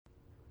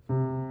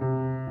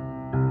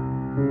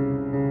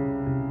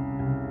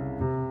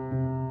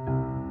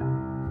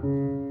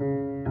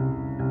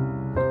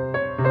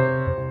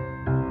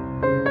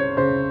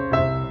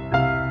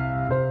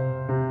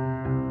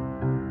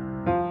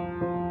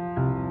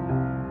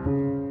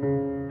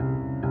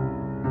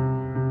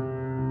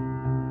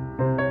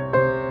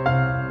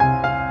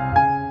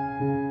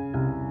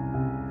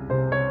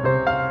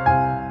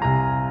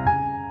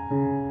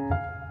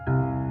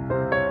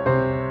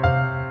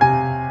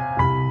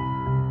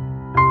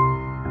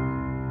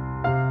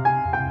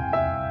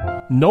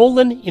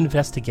Nolan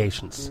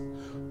Investigations.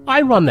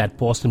 I run that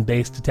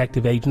Boston-based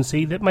detective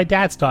agency that my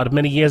dad started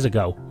many years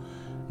ago.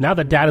 Now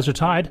that Dad is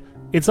retired,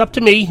 it's up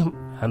to me,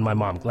 and my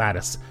mom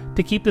Gladys,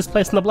 to keep this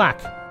place in the black.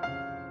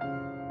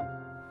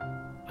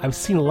 I've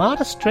seen a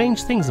lot of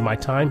strange things in my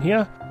time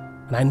here,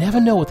 and I never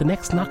know what the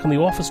next knock on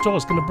the office door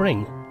is going to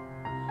bring.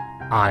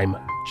 I'm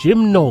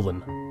Jim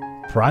Nolan,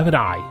 Private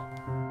Eye.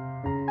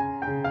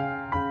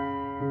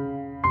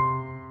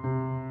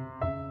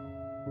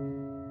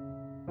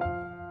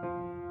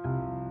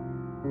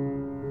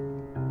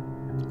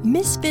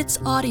 Misfits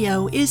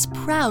Audio is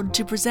proud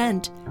to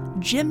present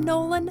Jim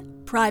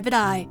Nolan, Private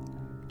Eye.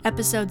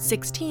 Episode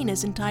 16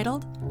 is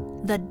entitled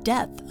The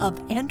Death of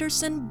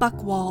Anderson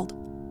Buchwald.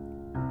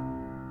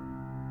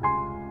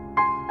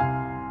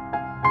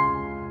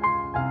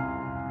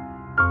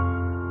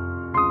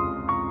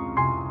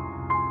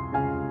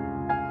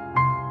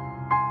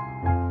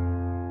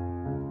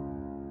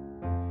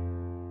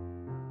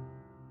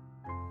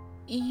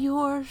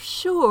 You're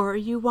sure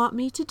you want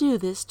me to do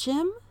this,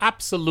 Jim?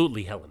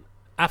 Absolutely, Helen.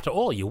 After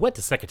all, you went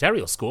to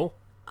secretarial school.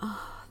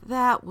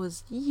 That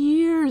was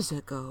years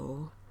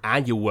ago.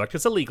 And you worked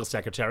as a legal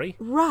secretary.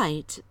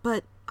 Right,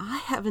 but I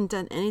haven't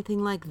done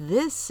anything like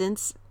this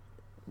since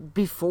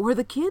before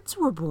the kids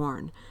were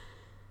born.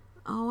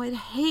 Oh, I'd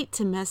hate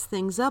to mess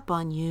things up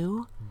on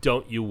you.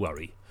 Don't you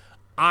worry.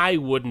 I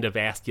wouldn't have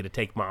asked you to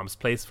take Mom's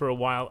place for a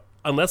while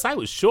unless I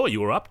was sure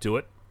you were up to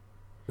it.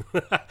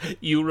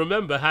 You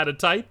remember how to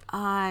type?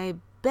 I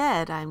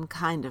bet I'm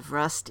kind of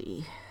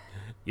rusty.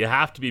 You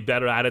have to be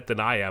better at it than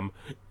I am.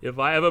 If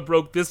I ever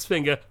broke this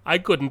finger, I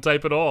couldn't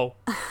type at all.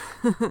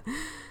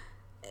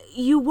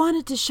 You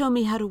wanted to show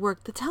me how to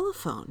work the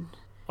telephone.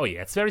 Oh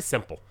yeah, it's very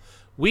simple.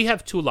 We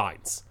have 2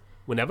 lines.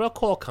 Whenever a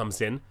call comes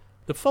in,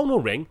 the phone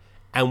will ring,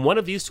 and one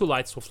of these 2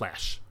 lights will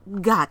flash.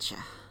 Gotcha.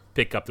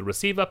 Pick up the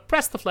receiver,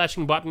 press the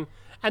flashing button,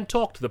 and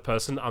talk to the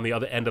person on the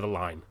other end of the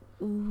line.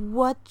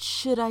 What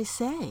should I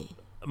say?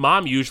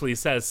 Mom usually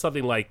says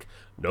something like,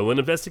 "Nolan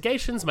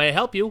Investigations, may I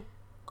help you?"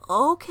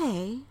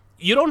 Okay.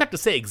 You don't have to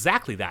say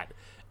exactly that.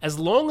 As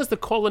long as the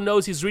caller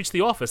knows he's reached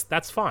the office,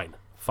 that's fine.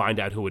 Find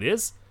out who it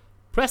is,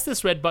 press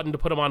this red button to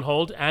put him on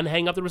hold, and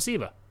hang up the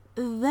receiver.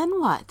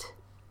 Then what?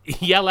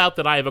 Yell out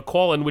that I have a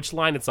call and which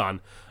line it's on.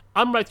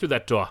 I'm right through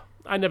that door.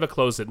 I never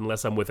close it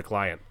unless I'm with a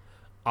client.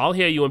 I'll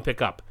hear you and pick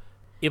up.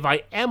 If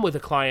I am with a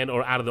client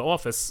or out of the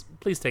office,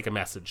 please take a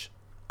message.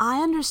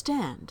 I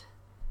understand.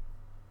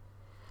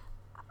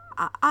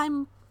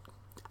 I'm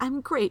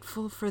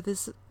grateful for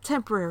this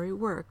temporary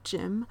work,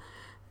 Jim.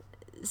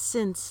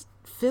 Since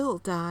Phil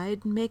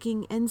died,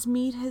 making ends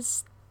meet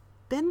has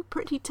been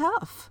pretty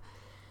tough.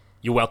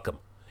 You're welcome.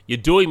 You're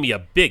doing me a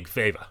big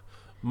favor.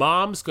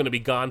 Mom's going to be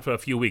gone for a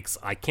few weeks.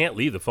 I can't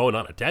leave the phone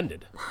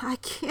unattended. I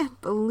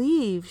can't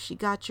believe she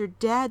got your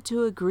dad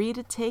to agree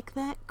to take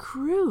that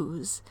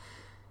cruise.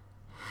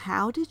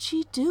 How did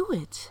she do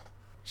it?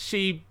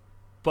 She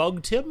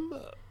bugged him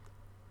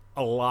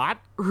a lot.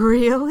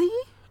 Really?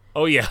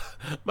 Oh yeah,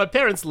 my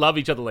parents love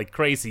each other like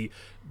crazy,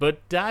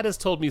 but Dad has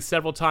told me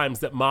several times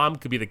that Mom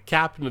could be the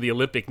captain of the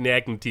Olympic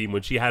nagging team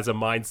when she has her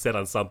mind set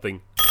on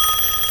something.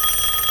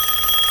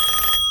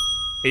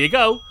 Here you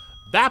go.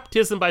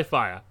 Baptism by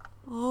fire.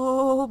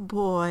 Oh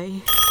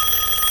boy.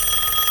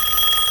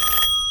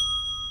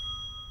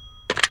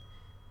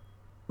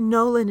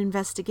 Nolan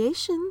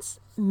Investigations.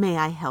 May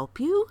I help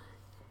you?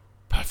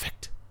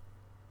 Perfect.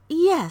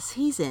 Yes,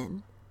 he's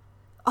in.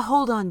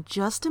 Hold on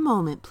just a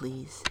moment,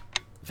 please.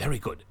 Very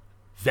good.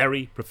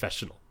 Very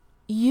professional.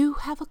 You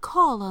have a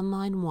call on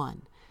line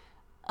 1.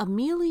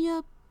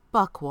 Amelia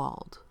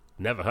Buchwald.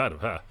 Never heard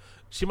of her.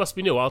 She must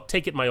be new. I'll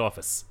take it in my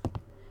office.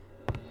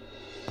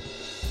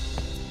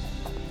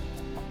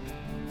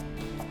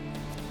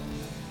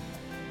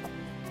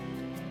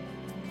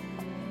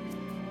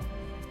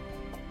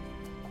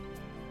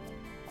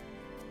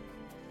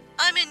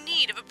 I'm in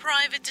need of a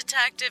private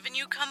detective, and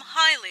you come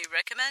highly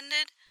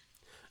recommended.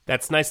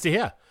 That's nice to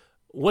hear.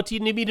 What do you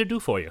need me to do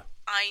for you?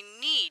 I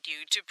need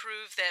you to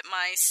prove that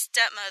my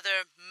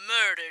stepmother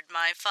murdered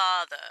my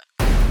father.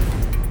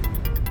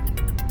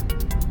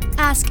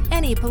 Ask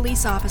any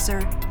police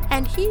officer,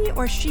 and he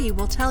or she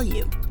will tell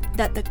you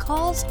that the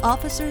calls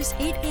officers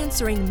hate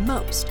answering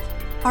most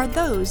are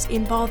those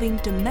involving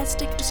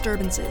domestic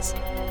disturbances.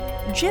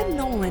 Jim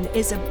Nolan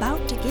is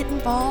about to get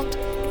involved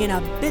in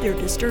a bitter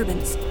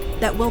disturbance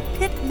that will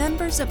pit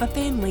members of a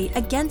family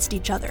against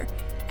each other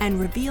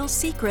and reveal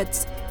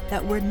secrets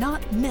that were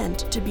not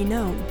meant to be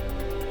known,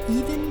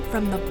 even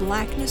from the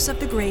blackness of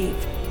the grave.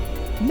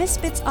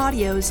 Misfits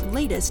Audio's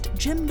latest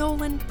Jim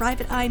Nolan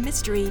Private Eye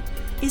mystery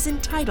is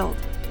entitled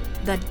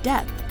The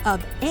Death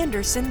of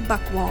Anderson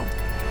Buchwald.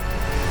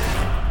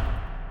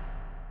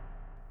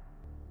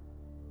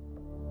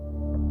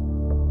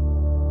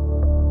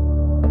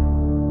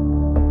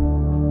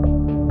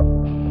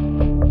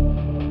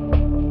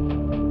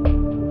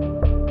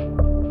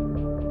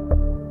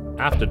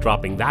 After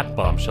dropping that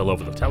bombshell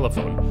over the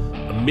telephone,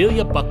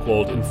 Amelia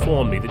Buchwald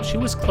informed me that she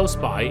was close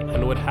by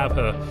and would have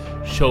her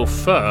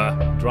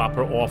chauffeur drop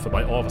her off at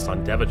my office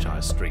on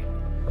Devonshire Street.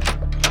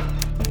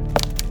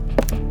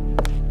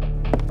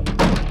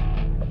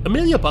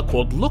 Amelia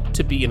Buchwald looked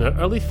to be in her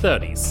early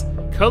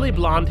 30s. Curly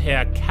blonde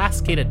hair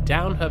cascaded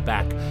down her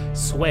back,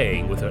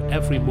 swaying with her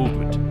every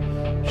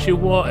movement. She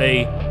wore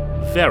a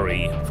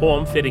very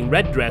form-fitting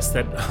red dress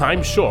that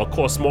I'm sure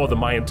cost more than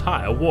my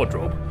entire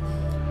wardrobe.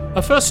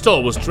 Her first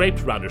stole was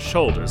draped around her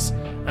shoulders,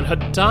 and her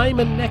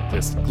diamond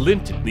necklace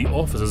glinted in the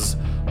office's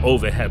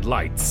overhead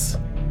lights.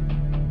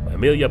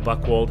 Amelia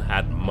Buchwald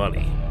had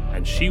money,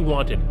 and she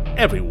wanted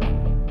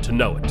everyone to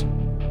know it.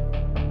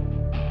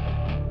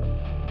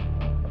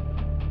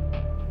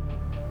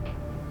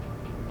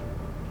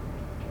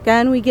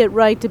 Can we get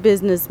right to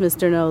business,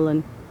 Mr.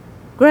 Nolan?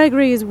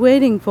 Gregory is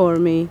waiting for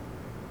me.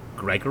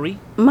 Gregory?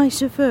 My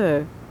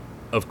chauffeur.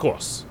 Of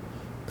course.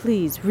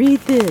 Please, read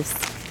this.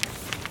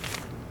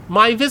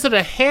 My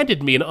visitor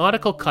handed me an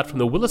article cut from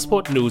the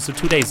Willisport News of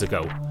 2 days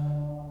ago.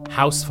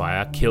 House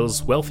fire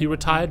kills wealthy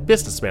retired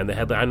businessman, the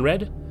headline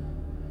read.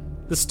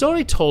 The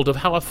story told of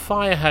how a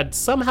fire had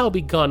somehow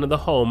begun in the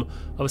home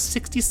of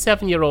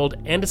 67-year-old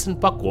Anderson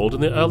Buchwald in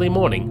the early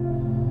morning.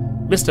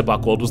 Mr.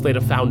 Buchwald was later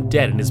found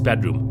dead in his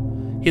bedroom.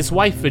 His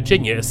wife,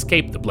 Virginia,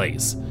 escaped the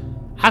blaze.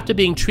 After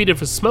being treated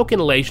for smoke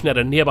inhalation at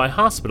a nearby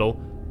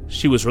hospital,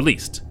 she was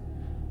released.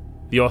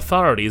 The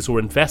authorities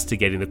were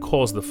investigating the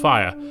cause of the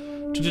fire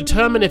to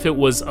determine if it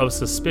was of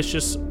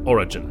suspicious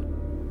origin.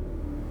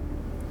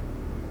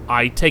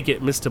 I take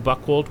it Mr.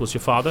 Buchwald was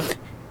your father?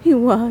 He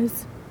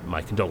was.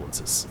 My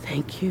condolences.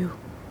 Thank you.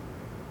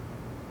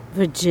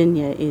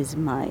 Virginia is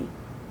my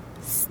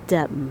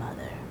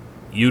stepmother.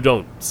 You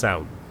don't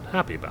sound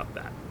happy about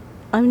that.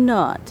 I'm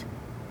not.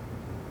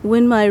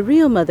 When my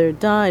real mother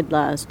died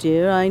last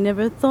year, I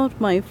never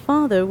thought my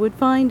father would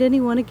find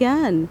anyone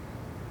again,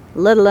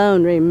 let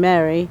alone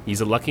remarry. He's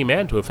a lucky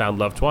man to have found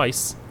love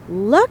twice.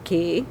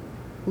 Lucky?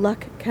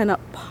 Luck cannot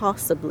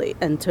possibly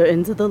enter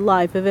into the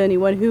life of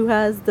anyone who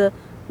has the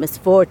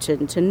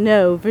misfortune to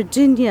know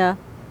Virginia.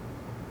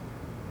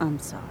 I'm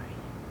sorry,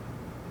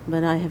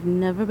 but I have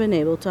never been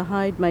able to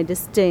hide my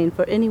disdain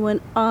for anyone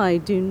I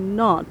do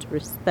not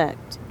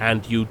respect.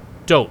 And you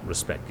don't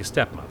respect your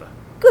stepmother?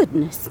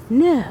 Goodness,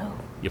 no.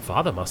 Your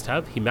father must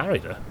have. He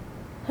married her.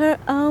 Her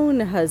own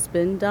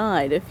husband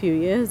died a few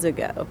years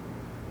ago.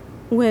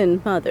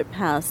 When Mother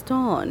passed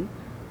on,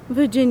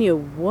 Virginia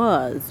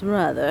was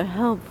rather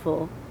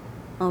helpful.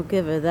 I'll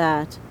give her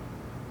that.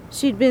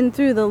 She'd been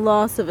through the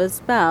loss of a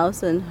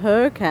spouse, and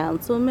her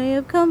counsel may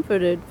have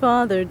comforted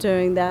Father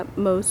during that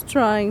most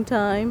trying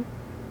time.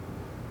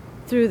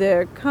 Through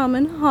their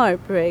common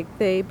heartbreak,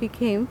 they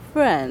became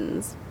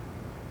friends,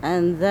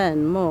 and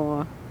then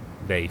more.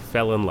 They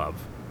fell in love.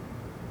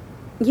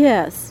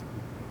 Yes.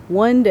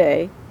 One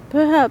day,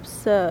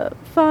 perhaps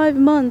 5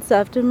 months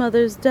after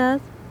Mother's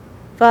death,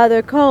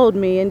 Father called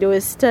me into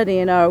his study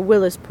in our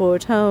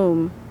Willisport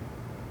home.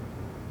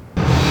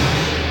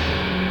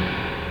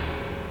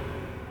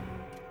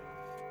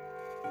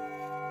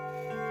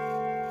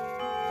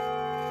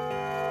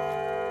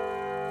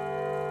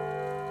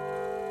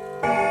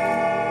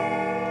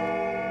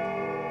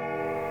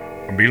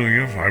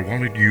 Amelia, I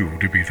wanted you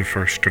to be the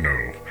first to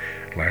know.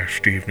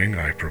 Last evening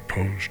I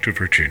proposed to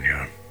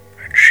Virginia,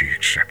 and she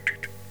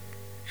accepted.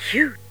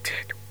 You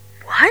did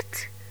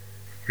what?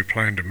 We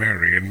planned to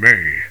marry in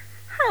May.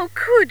 How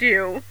could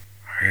you?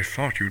 I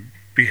thought you'd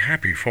be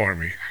happy for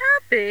me.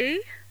 Happy?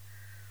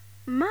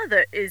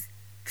 Mother is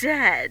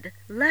dead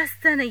less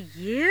than a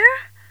year?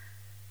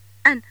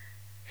 And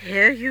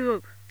here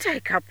you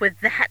take up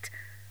with that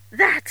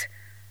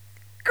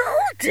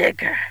gold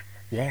digger.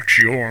 Watch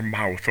your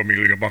mouth,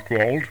 Amelia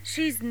Buchwald.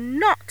 She's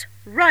not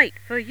right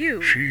for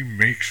you. She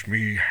makes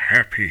me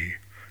happy.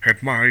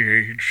 At my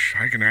age,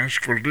 I can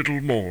ask for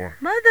little more.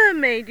 Mother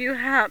made you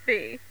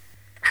happy.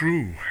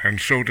 True, and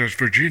so does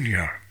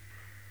Virginia.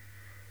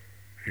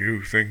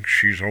 You think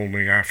she's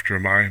only after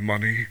my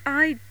money?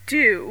 I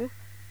do.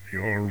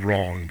 You're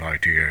wrong, my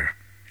dear.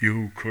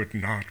 You could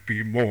not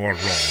be more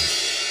wrong.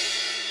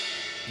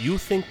 You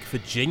think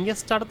Virginia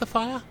started the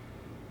fire?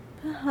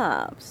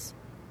 Perhaps.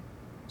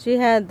 She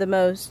had the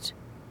most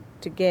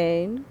to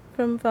gain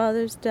from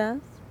Father's death?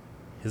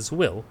 His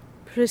will?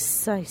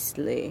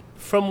 Precisely.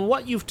 From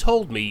what you've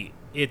told me,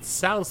 it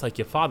sounds like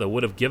your father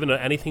would have given her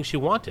anything she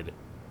wanted.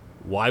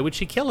 Why would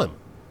she kill him?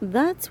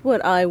 That's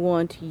what I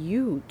want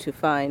you to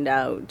find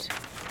out.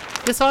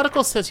 This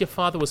article says your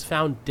father was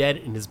found dead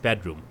in his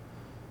bedroom.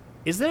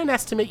 Is there an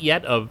estimate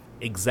yet of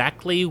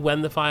exactly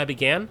when the fire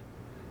began?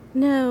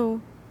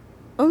 No,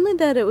 only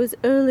that it was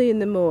early in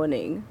the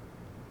morning.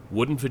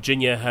 Wouldn't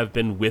Virginia have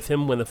been with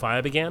him when the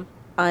fire began?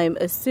 I'm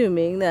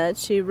assuming that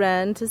she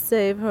ran to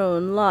save her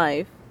own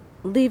life,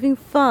 leaving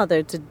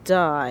Father to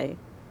die.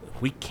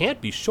 We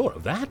can't be sure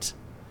of that.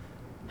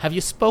 Have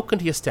you spoken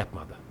to your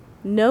stepmother?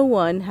 No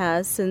one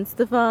has since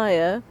the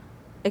fire,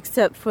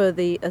 except for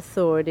the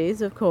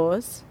authorities, of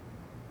course.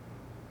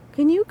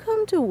 Can you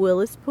come to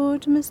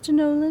Willisport, Mr.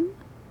 Nolan?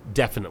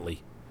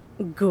 Definitely.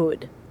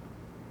 Good.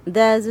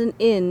 There's an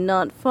inn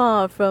not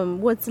far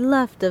from what's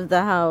left of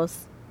the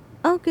house.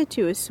 I'll get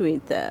you a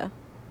suite there.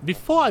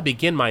 Before I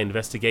begin my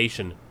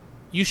investigation,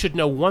 you should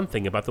know one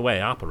thing about the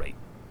way I operate.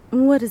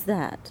 What is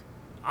that?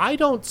 I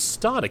don't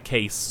start a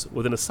case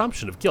with an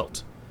assumption of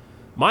guilt.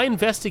 My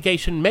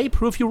investigation may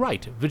prove you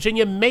right.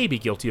 Virginia may be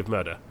guilty of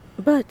murder.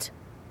 But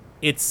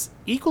It's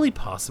equally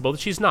possible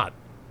that she's not.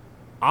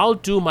 I'll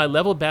do my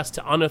level best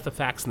to unearth the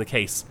facts in the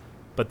case,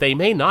 but they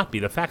may not be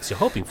the facts you're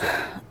hoping for.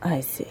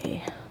 I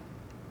see.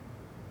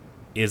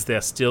 Is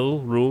there still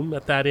room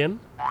at that inn?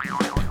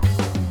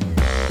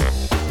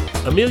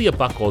 Amelia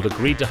Buchwald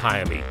agreed to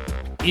hire me,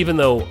 even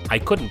though I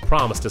couldn't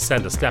promise to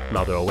send a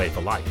stepmother away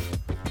for life.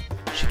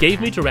 She gave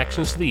me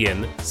directions to the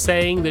inn,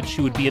 saying that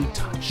she would be in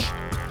touch.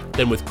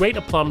 Then with great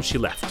aplomb, she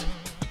left.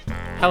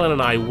 Helen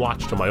and I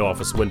watched from my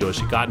office window as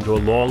she got into a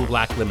long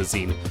black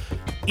limousine,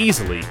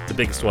 easily the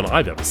biggest one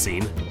I've ever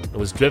seen, and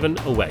was driven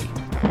away.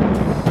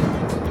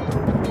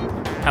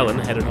 Helen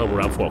headed home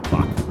around 4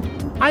 o'clock.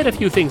 I had a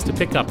few things to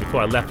pick up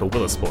before I left for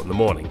Willisport in the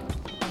morning.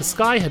 The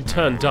sky had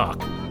turned dark,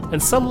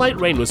 and some light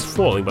rain was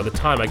falling by the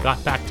time I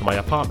got back to my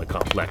apartment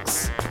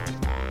complex.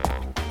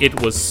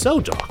 It was so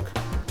dark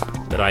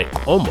that I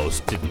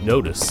almost didn't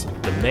notice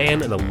the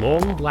man in a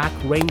long black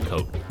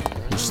raincoat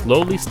who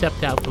slowly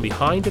stepped out from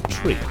behind a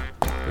tree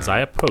as I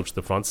approached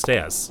the front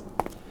stairs.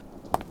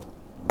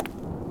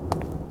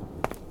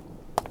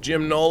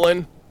 Jim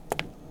Nolan?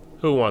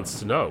 Who wants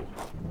to know?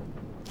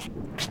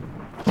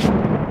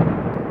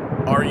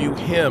 Are you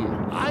him?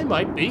 I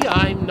might be.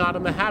 I'm not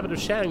in the habit of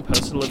sharing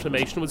personal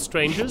information with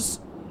strangers.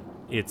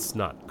 It's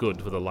not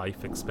good for the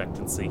life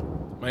expectancy.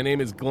 My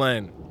name is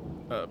Glenn.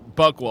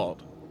 Buchwald.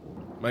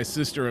 My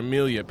sister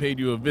Amelia paid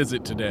you a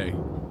visit today.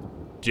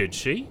 Did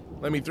she?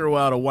 Let me throw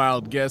out a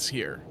wild guess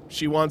here.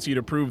 She wants you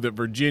to prove that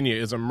Virginia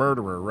is a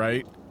murderer,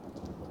 right?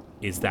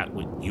 Is that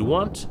what you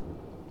want?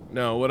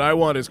 No, what I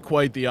want is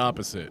quite the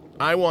opposite.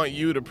 I want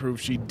you to prove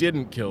she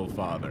didn't kill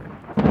Father.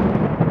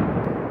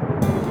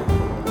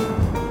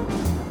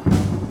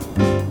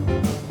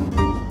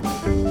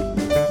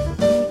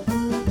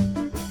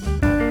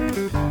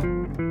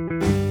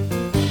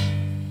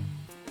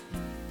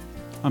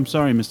 I'm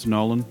sorry, Mr.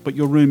 Nolan, but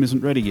your room isn't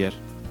ready yet.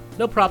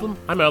 No problem.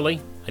 I'm early.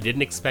 I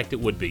didn't expect it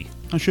would be.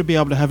 I should be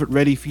able to have it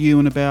ready for you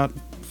in about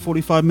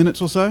 45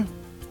 minutes or so.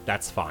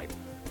 That's fine.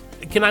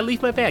 Can I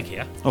leave my bag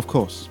here? Of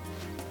course.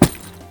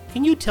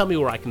 Can you tell me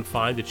where I can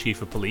find the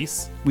chief of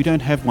police? We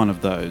don't have one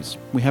of those.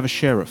 We have a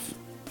sheriff.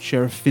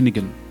 Sheriff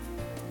Finnegan.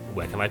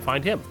 Where can I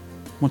find him?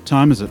 What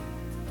time is it?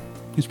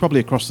 He's probably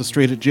across the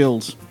street at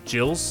Jill's.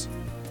 Jill's?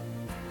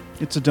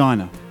 It's a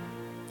diner.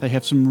 They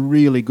have some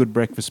really good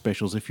breakfast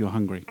specials if you're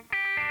hungry.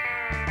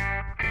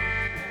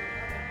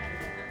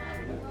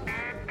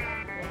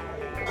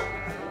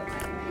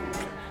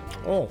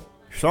 Oh,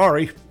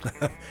 sorry.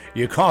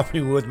 You caught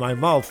me with my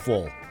mouth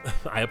full.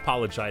 I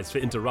apologize for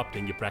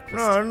interrupting your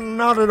breakfast.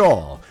 Not at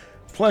all.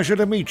 Pleasure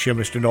to meet you,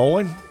 Mr.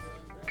 Nolan.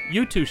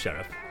 You too,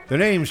 Sheriff. The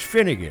name's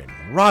Finnegan.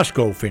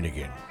 Roscoe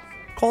Finnegan.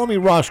 Call me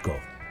Roscoe.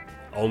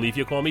 Only if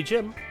you call me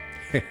Jim.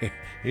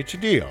 It's a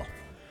deal.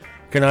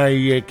 Can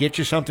I get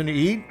you something to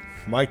eat?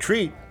 My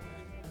treat.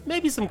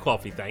 Maybe some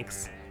coffee,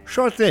 thanks.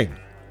 Sure thing.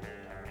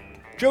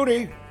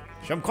 Judy,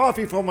 some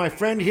coffee for my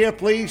friend here,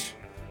 please.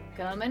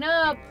 Coming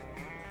up.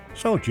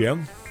 So,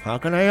 Jim, how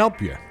can I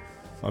help you?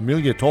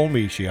 Amelia told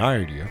me she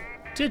hired you.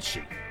 Did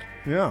she?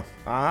 Yeah.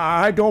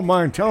 I don't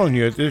mind telling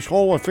you, this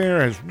whole affair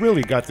has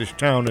really got this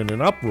town in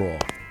an uproar.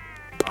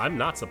 I'm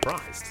not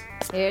surprised.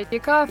 Here's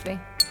your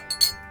coffee.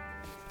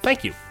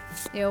 Thank you.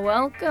 You're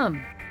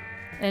welcome.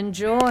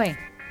 Enjoy.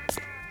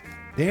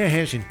 There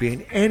hasn't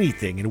been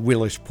anything in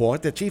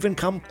Willisport that's even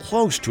come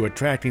close to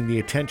attracting the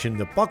attention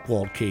the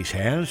Buchwald case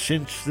has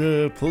since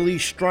the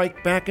police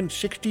strike back in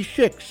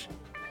 '66.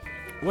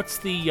 What's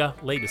the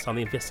latest on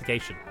the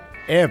investigation?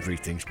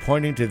 Everything's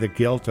pointing to the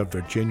guilt of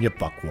Virginia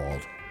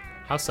Buchwald.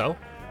 How so?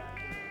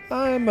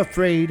 I'm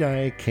afraid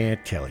I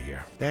can't tell you.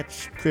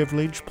 That's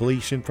privileged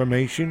police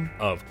information.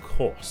 Of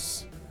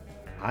course.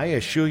 I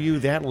assure you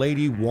that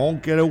lady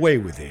won't get away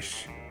with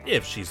this.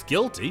 If she's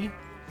guilty.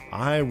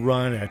 I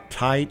run a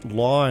tight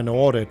law and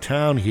order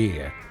town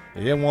here.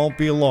 It won't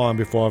be long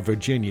before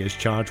Virginia is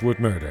charged with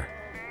murder.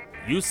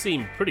 You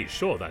seem pretty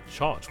sure that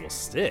charge will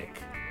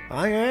stick.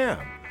 I am.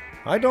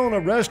 I don't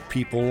arrest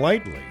people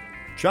lightly.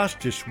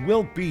 Justice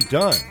will be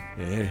done.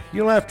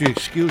 You'll have to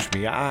excuse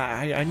me.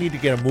 I need to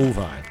get a move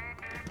on.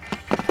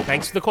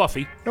 Thanks for the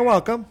coffee. You're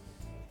welcome.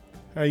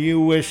 Are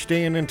you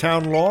staying in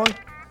town long?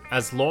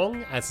 As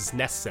long as is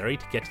necessary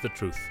to get to the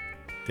truth.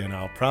 Then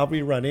I'll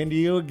probably run into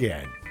you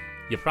again.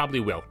 You probably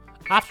will.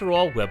 After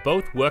all, we're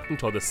both working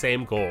toward the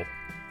same goal.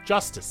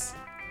 Justice.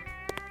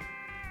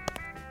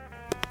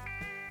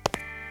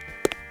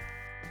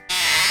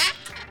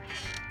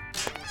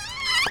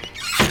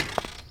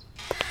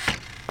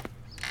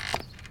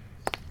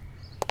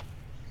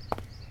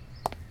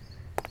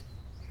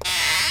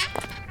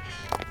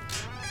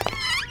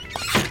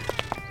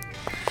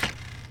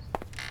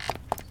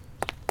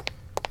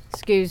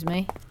 Excuse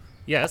me.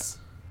 Yes?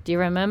 Do you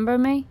remember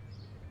me?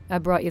 I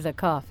brought you the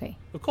coffee.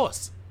 Of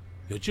course.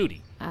 You're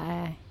Judy.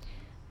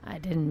 I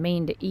didn't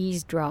mean to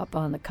eavesdrop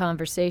on the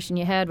conversation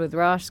you had with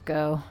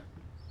Roscoe.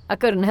 I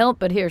couldn't help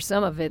but hear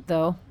some of it,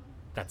 though.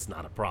 That's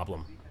not a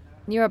problem.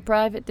 You're a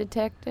private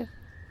detective?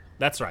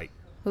 That's right.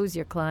 Who's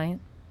your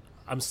client?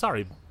 I'm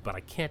sorry, but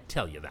I can't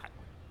tell you that.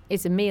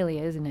 It's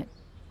Amelia, isn't it?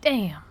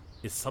 Damn.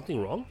 Is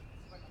something wrong?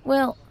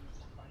 Well,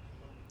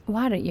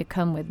 why don't you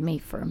come with me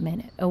for a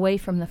minute, away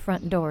from the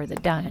front door of the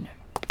diner?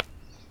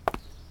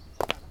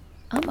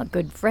 I'm a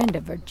good friend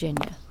of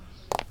Virginia.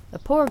 The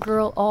poor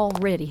girl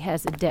already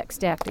has a deck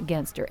stacked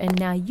against her, and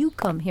now you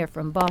come here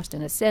from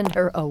Boston to send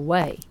her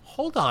away.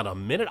 Hold on a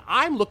minute.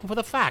 I'm looking for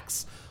the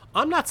facts.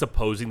 I'm not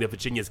supposing that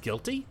Virginia's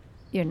guilty.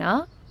 You're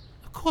not?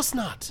 Of course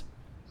not.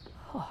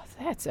 Oh,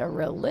 that's a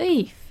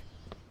relief.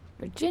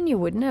 Virginia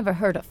would never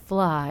hurt a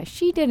fly.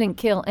 She didn't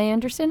kill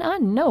Anderson. I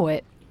know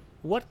it.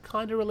 What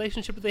kind of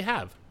relationship do they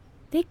have?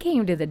 They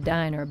came to the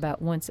diner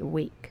about once a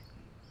week.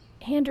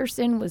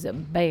 Anderson was a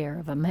bear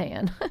of a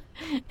man.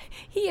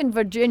 He and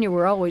Virginia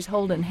were always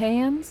holding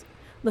hands,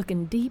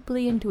 looking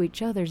deeply into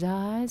each other's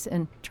eyes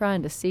and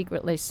trying to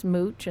secretly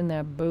smooch in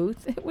their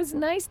booth. It was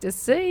nice to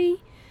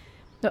see.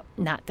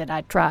 Not that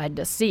I tried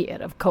to see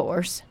it, of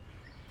course.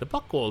 The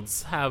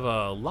Buchwalds have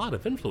a lot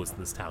of influence in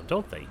this town,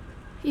 don't they?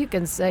 You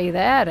can say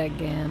that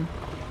again.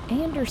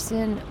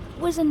 Anderson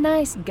was a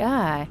nice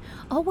guy,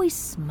 always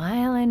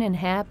smiling and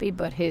happy,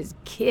 but his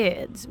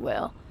kids,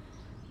 well,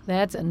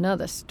 that's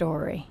another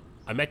story.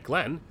 I met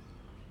Glenn.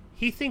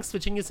 He thinks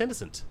Virginia's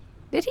innocent.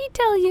 Did he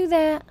tell you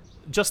that?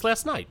 Just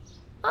last night.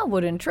 I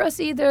wouldn't trust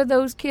either of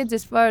those kids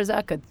as far as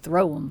I could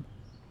throw them.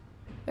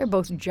 They're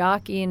both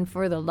jockeying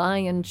for the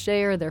lion's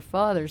share of their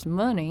father's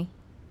money.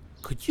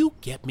 Could you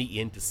get me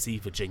in to see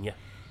Virginia?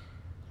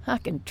 I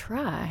can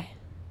try,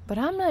 but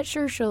I'm not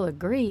sure she'll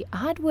agree.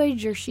 I'd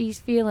wager she's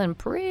feeling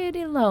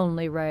pretty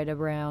lonely right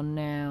around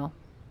now.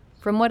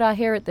 From what I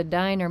hear at the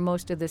diner,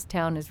 most of this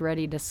town is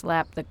ready to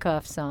slap the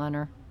cuffs on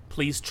her.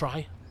 Please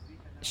try.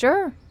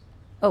 Sure.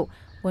 Oh,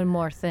 one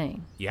more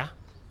thing. Yeah?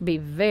 Be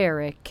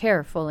very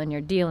careful in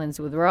your dealings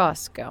with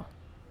Roscoe.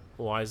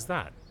 Why is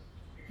that?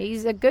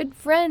 He's a good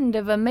friend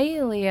of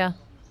Amelia.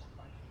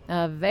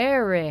 A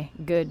very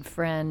good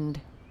friend.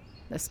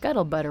 The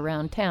scuttlebutt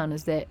around town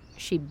is that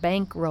she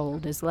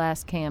bankrolled his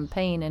last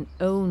campaign and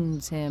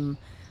owns him.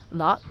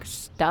 Lock,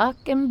 stock,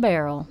 and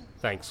barrel.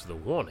 Thanks for the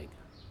warning.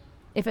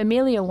 If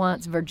Amelia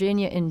wants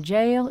Virginia in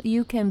jail,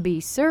 you can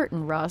be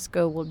certain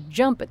Roscoe will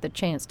jump at the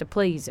chance to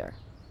please her.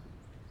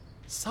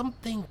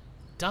 Something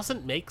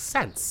doesn't make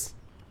sense.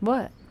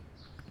 What?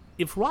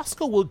 If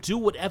Roscoe will do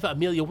whatever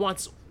Amelia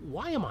wants,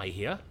 why am I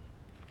here?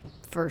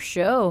 For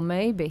show,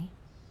 maybe.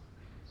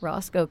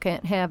 Roscoe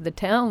can't have the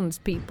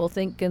townspeople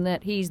thinking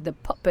that he's the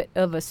puppet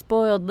of a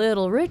spoiled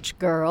little rich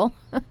girl.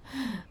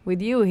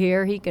 With you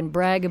here, he can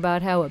brag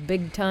about how a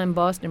big-time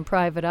Boston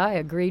private eye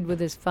agreed with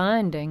his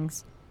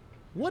findings.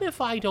 What if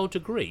I don't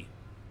agree?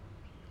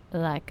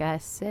 Like I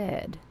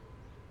said,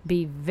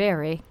 be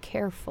very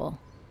careful.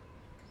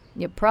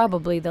 You're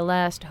probably the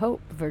last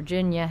hope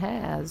Virginia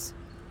has.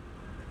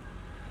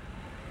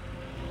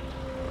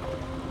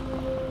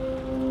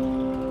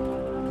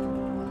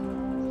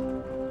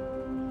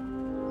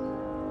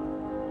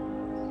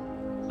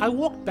 I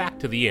walked back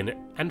to the inn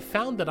and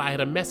found that I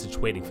had a message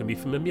waiting for me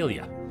from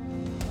Amelia.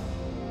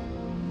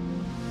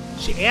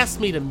 She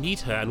asked me to meet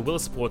her and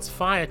Willisport's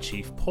fire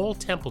chief, Paul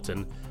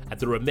Templeton, at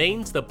the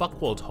remains of the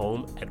Buchwald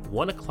home at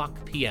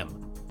 1:00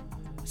 p.m.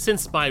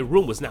 Since my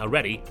room was now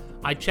ready,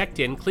 I checked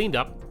in, cleaned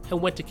up,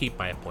 and went to keep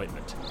my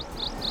appointment.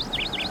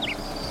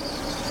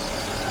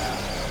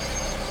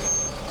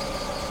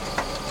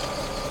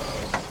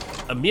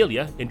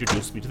 Amelia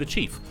introduced me to the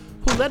chief,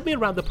 who led me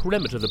around the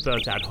perimeter of the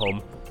burnt-out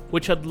home,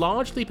 which had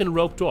largely been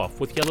roped off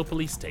with yellow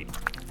police tape.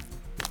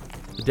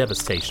 The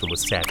devastation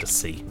was sad to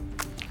see.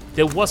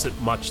 There wasn't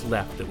much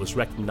left that was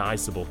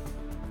recognizable,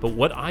 but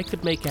what I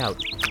could make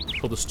out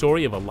told the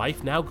story of a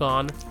life now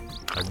gone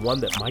and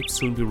one that might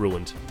soon be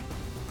ruined.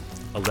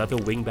 A leather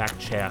wingback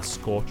chair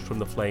scorched from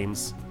the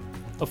flames,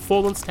 a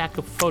fallen stack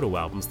of photo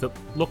albums that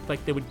looked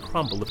like they would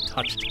crumble if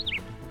touched,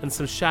 and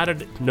some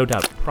shattered, no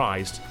doubt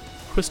prized,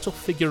 crystal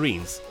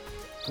figurines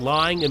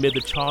lying amid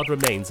the charred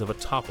remains of a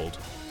toppled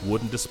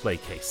wooden display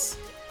case.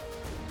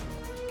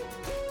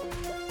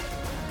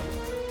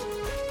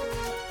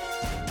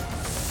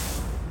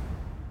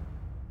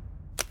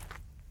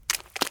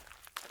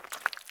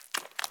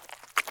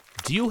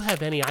 Do you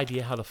have any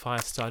idea how the fire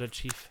started,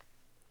 Chief?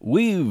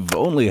 We've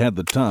only had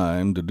the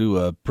time to do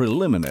a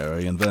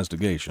preliminary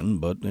investigation,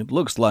 but it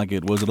looks like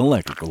it was an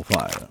electrical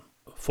fire.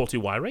 Faulty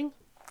wiring?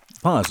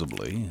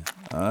 Possibly.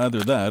 Either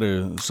that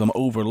or some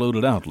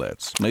overloaded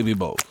outlets. Maybe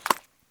both.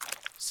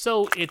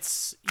 So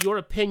it's your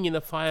opinion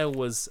the fire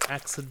was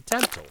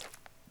accidental?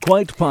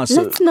 Quite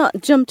possible. Let's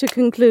not jump to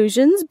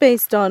conclusions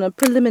based on a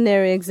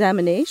preliminary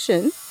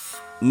examination.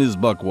 Ms.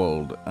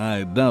 Buchwald,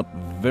 I doubt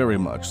very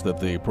much that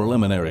the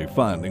preliminary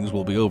findings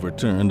will be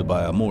overturned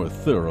by a more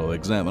thorough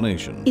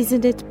examination.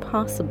 Isn't it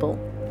possible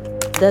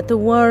that the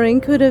wiring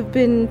could have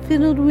been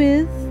fiddled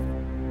with?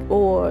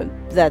 Or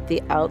that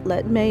the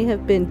outlet may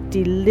have been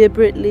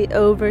deliberately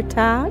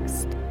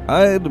overtaxed?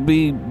 I'd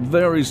be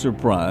very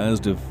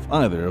surprised if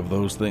either of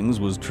those things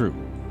was true.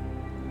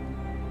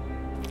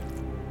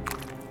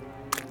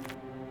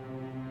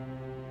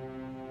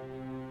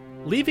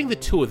 Leaving the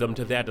two of them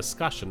to their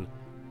discussion,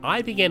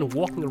 I began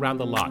walking around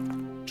the lot,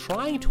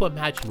 trying to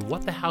imagine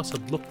what the house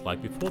had looked like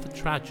before the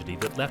tragedy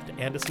that left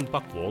Anderson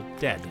Buchwald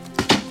dead.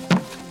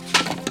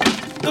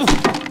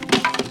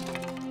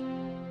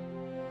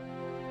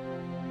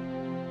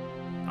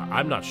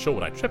 I'm not sure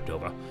what I tripped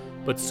over,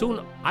 but soon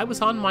I was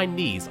on my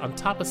knees on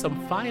top of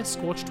some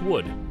fire-scorched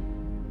wood.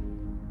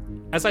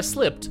 As I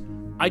slipped,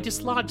 I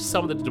dislodged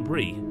some of the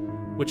debris,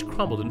 which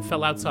crumbled and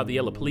fell outside the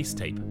yellow police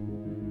tape.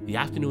 The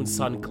afternoon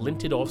sun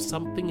glinted off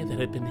something that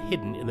had been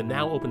hidden in the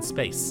now open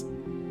space.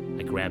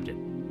 I grabbed it.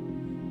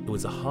 It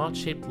was a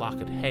heart-shaped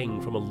locket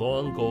hanging from a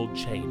long gold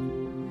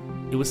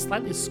chain. It was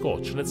slightly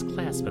scorched and its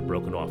clasp had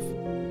broken off.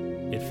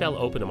 It fell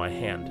open in my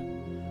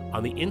hand.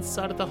 On the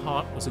inside of the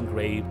heart was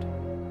engraved,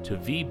 "To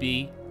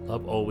VB,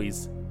 love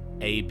always,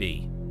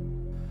 AB."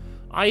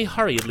 I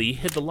hurriedly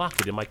hid the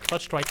locket in my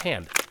clutched right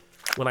hand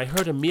when I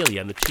heard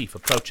Amelia and the chief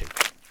approaching.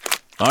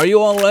 Are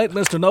you all right,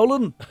 Mr.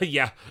 Nolan?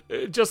 Yeah,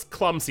 just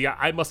clumsy.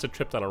 I must have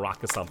tripped on a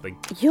rock or something.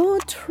 Your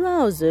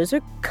trousers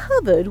are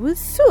covered with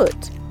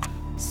soot.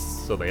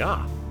 So they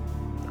are.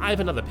 I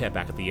have another pair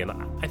back at the inn.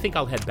 I think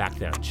I'll head back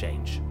there and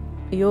change.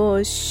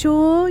 You're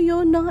sure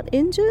you're not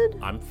injured?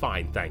 I'm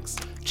fine, thanks.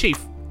 Chief,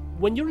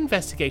 when your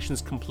investigation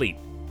is complete,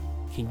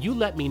 can you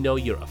let me know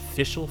your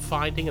official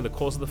finding and the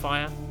cause of the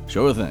fire?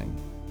 Sure thing.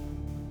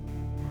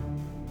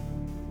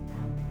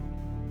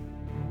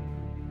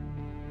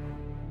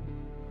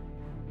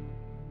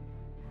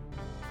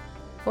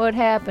 What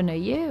happened to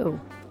you?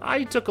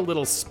 I took a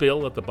little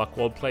spill at the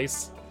Buchwald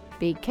place.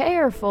 Be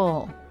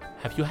careful.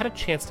 Have you had a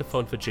chance to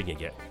phone Virginia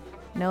yet?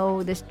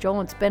 No, this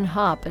joint's been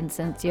hopping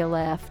since you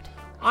left.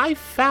 I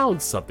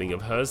found something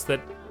of hers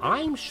that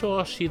I'm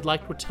sure she'd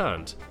like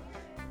returned.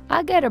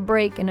 I get a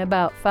break in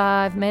about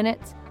 5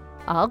 minutes.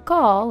 I'll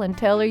call and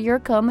tell her you're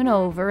coming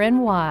over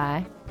and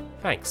why.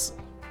 Thanks.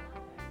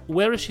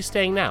 Where is she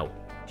staying now?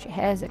 She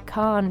has a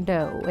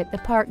condo at the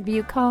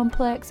Parkview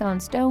Complex on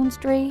Stone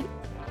Street.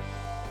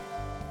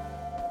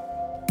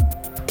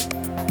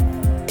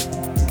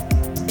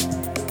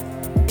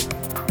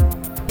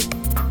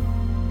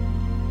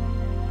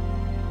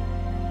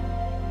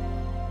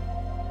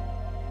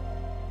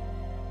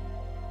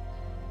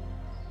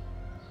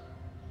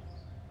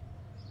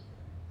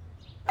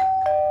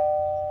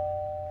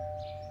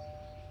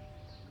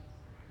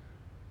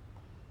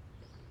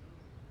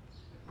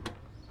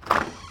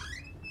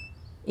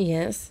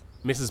 Yes?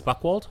 Mrs.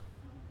 Buchwald?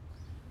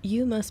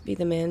 You must be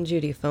the man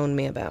Judy phoned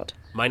me about.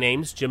 My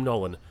name's Jim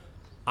Nolan.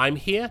 I'm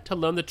here to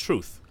learn the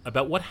truth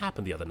about what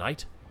happened the other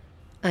night.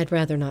 I'd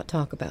rather not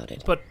talk about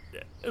it. But,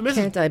 Mrs.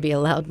 Can't I be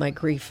allowed my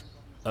grief?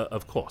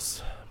 Of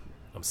course.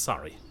 I'm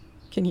sorry.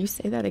 Can you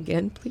say that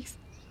again, please?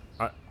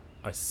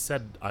 I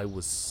said I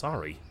was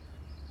sorry.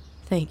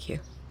 Thank you.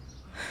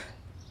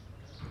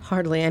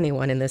 Hardly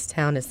anyone in this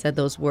town has said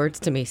those words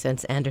to me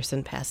since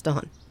Anderson passed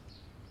on.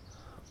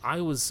 I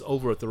was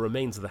over at the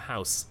remains of the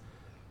house.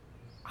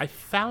 I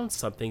found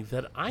something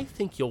that I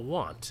think you'll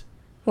want.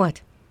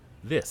 What?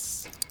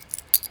 This.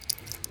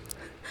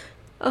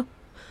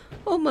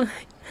 Oh my.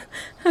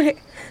 I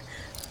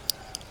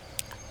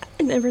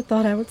never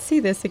thought I would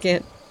see this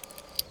again.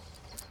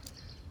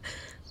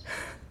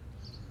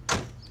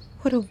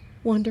 What a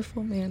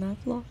wonderful man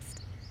I've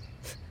lost.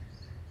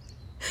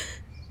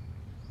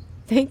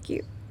 Thank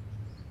you.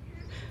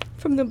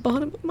 From the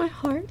bottom of my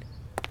heart.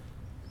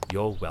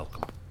 You're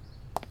welcome.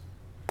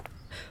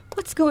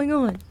 What's going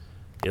on?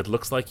 It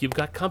looks like you've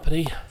got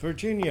company.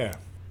 Virginia.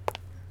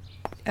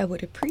 I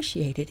would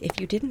appreciate it if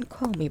you didn't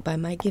call me by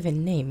my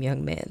given name,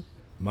 young man.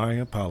 My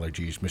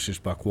apologies, Mrs.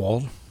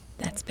 Buchwald.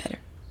 That's better.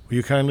 Will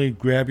you kindly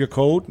grab your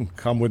coat and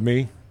come with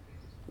me?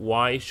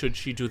 Why should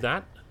she do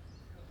that?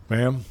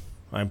 Ma'am,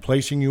 I'm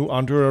placing you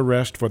under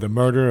arrest for the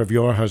murder of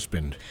your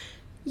husband.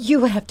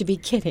 You have to be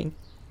kidding.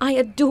 I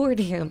adored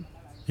him.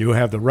 You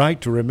have the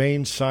right to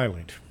remain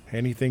silent.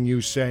 Anything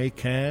you say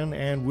can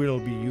and will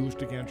be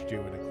used against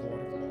you in a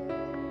court of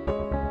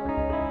law.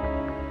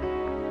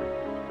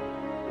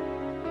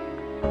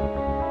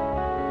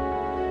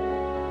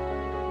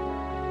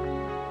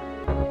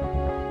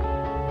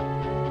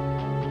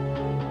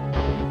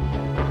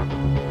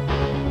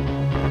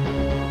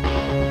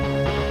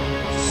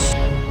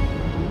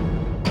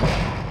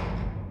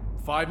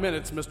 5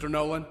 minutes, Mr.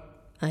 Nolan.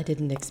 I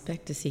didn't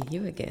expect to see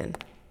you again.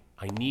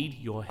 I need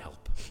your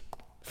help.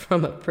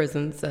 From a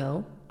prison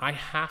cell? I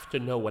have to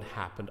know what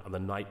happened on the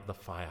night of the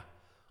fire.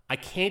 I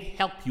can't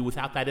help you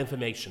without that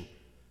information.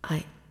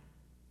 I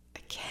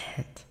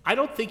can't. I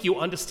don't think you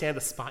understand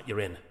the spot you're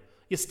in.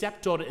 Your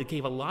stepdaughter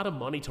gave a lot of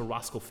money to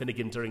Roscoe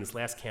Finnegan during his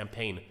last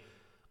campaign.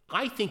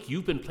 I think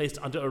you've been placed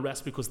under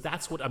arrest because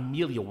that's what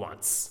Amelia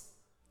wants.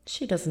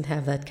 She doesn't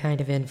have that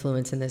kind of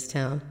influence in this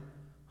town.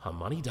 Her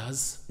money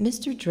does.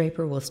 Mr.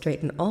 Draper will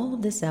straighten all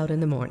of this out in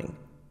the morning.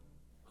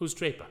 Who's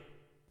Draper?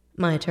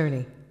 My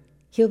attorney.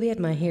 He'll be at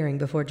my hearing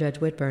before Judge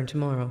Whitburn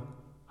tomorrow.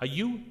 Are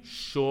you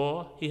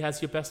sure he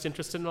has your best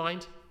interest in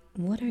mind?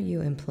 What are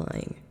you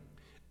implying?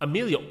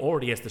 Amelia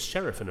already has the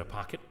sheriff in her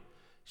pocket.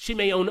 She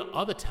may own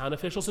other town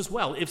officials as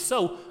well. If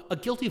so, a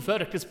guilty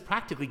verdict is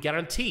practically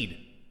guaranteed.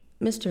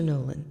 Mr.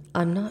 Nolan,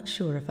 I'm not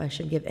sure if I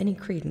should give any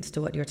credence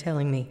to what you're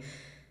telling me.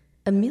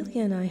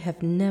 Amelia and I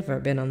have never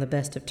been on the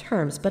best of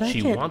terms, but I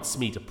can't... She wants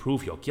me to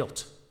prove your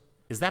guilt.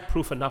 Is that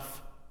proof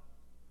enough?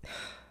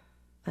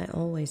 I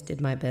always did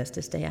my best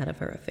to stay out of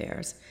her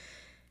affairs.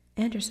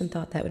 Anderson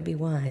thought that would be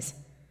wise.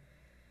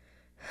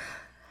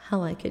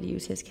 How I could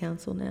use his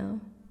counsel now.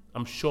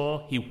 I'm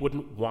sure he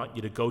wouldn't want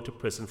you to go to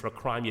prison for a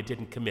crime you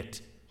didn't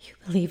commit. You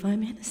believe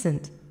I'm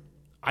innocent?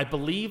 I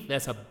believe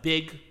there's a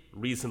big,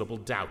 reasonable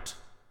doubt.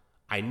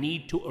 I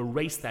need to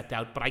erase that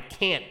doubt, but I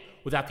can't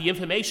without the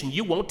information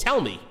you won't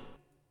tell me.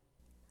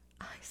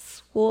 I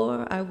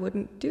swore I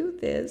wouldn't do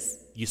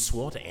this. You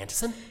swore to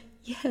Anderson?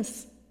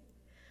 Yes.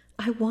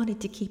 I wanted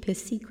to keep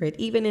his secret,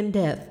 even in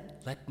death.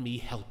 Let me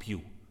help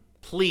you.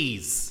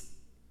 Please.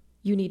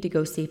 You need to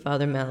go see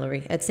Father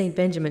Mallory at St.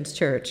 Benjamin's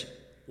Church.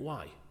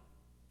 Why?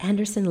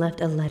 Anderson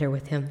left a letter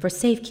with him for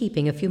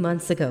safekeeping a few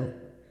months ago.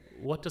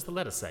 What does the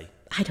letter say?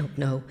 I don't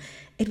know.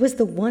 It was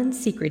the one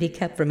secret he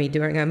kept from me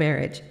during our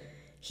marriage.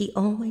 He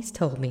always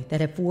told me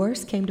that if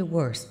worse came to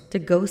worse, to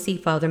go see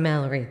Father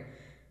Mallory.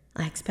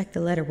 I expect the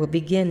letter will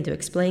begin to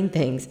explain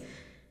things.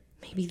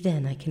 Maybe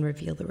then I can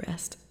reveal the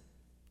rest.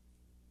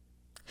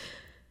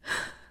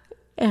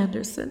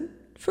 Anderson,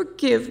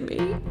 forgive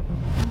me.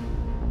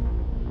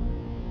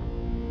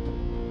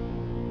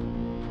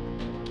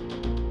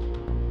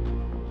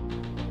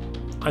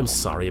 I'm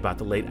sorry about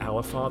the late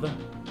hour, Father.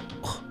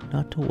 Oh,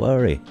 not to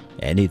worry.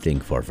 Anything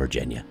for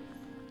Virginia.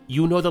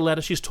 You know the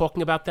letter she's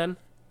talking about, then?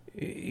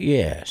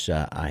 Yes,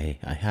 I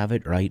have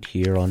it right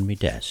here on my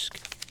desk.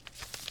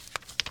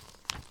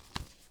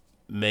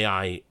 May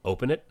I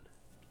open it?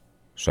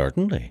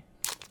 Certainly.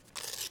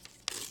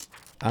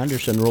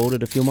 Anderson wrote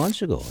it a few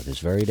months ago at his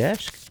very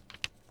desk.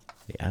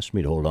 He asked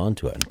me to hold on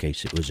to it in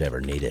case it was ever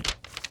needed.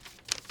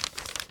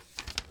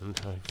 And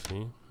I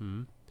see.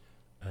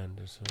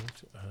 Anderson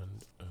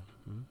and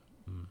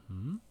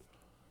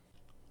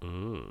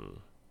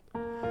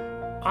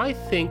I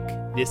think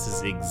this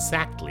is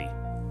exactly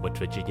what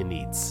Virginia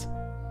needs.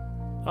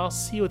 I'll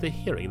see you at the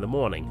hearing in the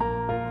morning.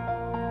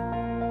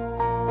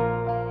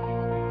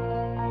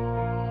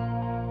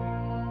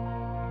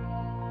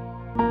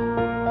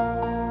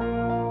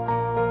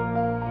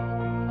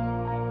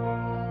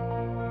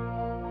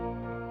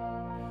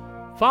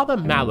 Father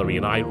Mallory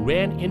and I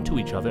ran into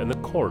each other in the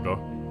corridor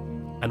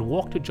and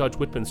walked to Judge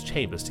Whitman's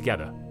chambers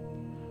together.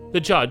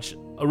 The judge,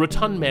 a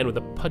rotund man with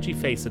a pudgy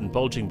face and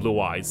bulging blue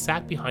eyes,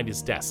 sat behind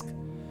his desk.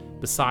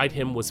 Beside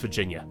him was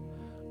Virginia.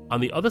 On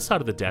the other side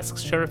of the desk,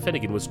 Sheriff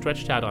Finnegan was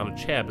stretched out on a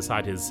chair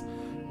beside his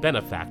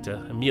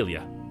benefactor,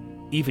 Amelia.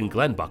 Even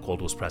Glenn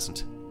Buchwald was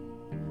present.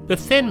 The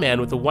thin man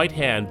with the white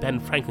hair and Ben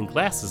Franklin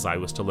glasses, I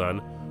was to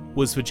learn,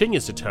 was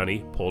Virginia's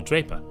attorney, Paul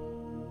Draper.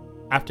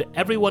 After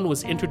everyone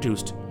was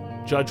introduced,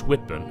 Judge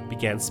Whitman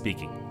began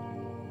speaking.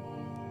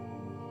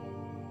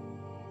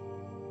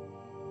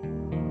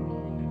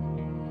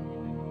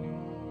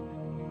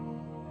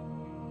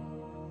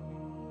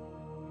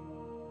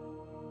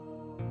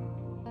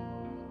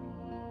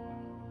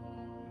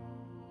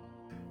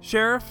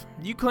 Sheriff,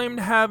 you claim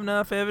to have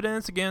enough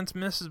evidence against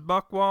Mrs.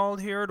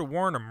 Buchwald here to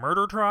warrant a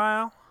murder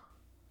trial?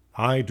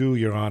 I do,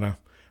 Your Honor.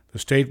 The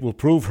state will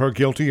prove her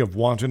guilty of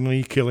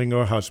wantonly killing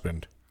her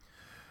husband.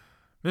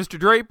 Mr.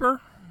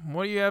 Draper,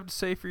 what do you have to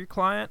say for your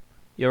client?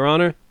 Your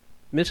Honor,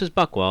 Mrs.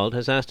 Buchwald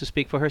has asked to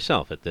speak for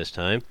herself at this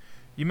time.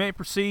 You may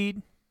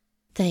proceed.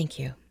 Thank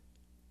you.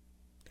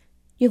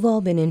 You've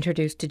all been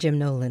introduced to Jim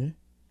Nolan.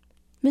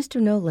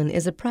 Mr. Nolan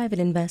is a private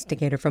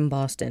investigator from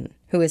Boston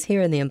who is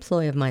here in the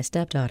employ of my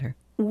stepdaughter.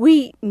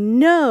 We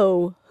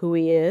know who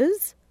he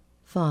is.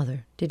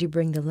 Father, did you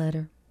bring the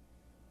letter?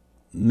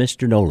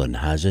 Mr. Nolan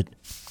has it.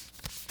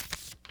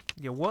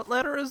 Yeah, what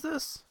letter is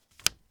this?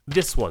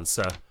 This one,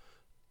 sir.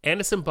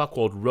 Anderson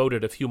Buchwald wrote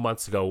it a few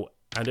months ago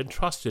and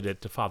entrusted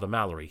it to Father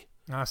Mallory.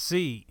 I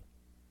see.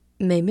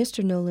 May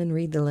Mr. Nolan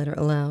read the letter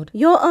aloud?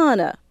 Your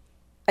Honor,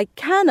 I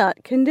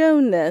cannot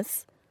condone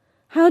this.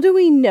 How do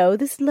we know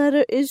this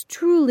letter is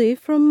truly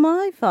from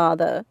my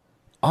father?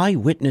 I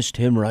witnessed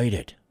him write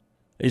it.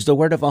 Is the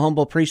word of a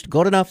humble priest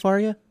good enough for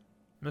you?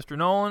 Mr.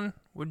 Nolan,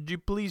 would you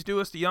please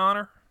do us the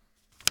honor?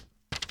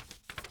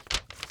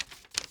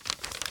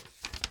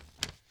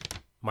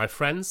 My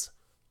friends,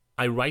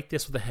 I write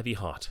this with a heavy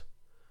heart.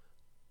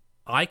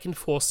 I can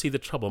foresee the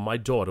trouble my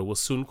daughter will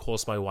soon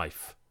cause my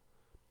wife.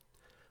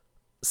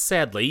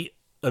 Sadly,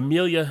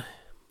 Amelia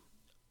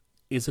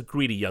is a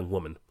greedy young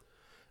woman,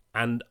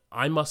 and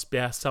I must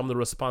bear some of the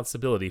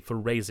responsibility for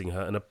raising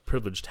her in a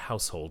privileged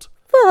household.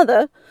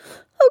 Father,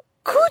 how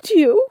could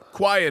you?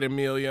 Quiet,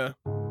 Amelia.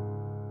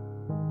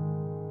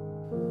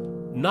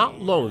 Not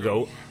long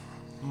ago,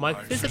 my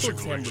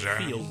physical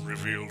exam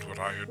revealed what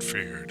I had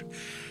feared.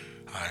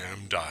 I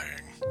am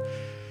dying.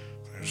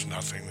 There's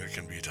nothing that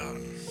can be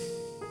done.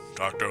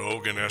 Dr.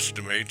 Hogan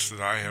estimates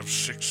that I have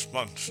 6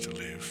 months to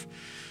live.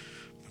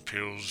 The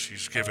pills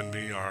he's given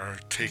me are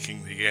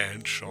taking the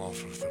edge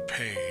off of the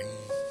pain,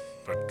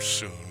 but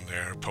soon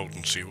their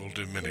potency will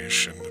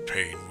diminish and the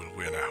pain will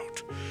win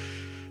out.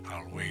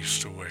 I'll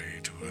waste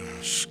away to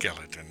a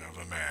skeleton of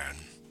a man.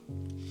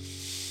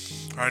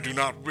 I do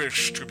not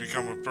wish to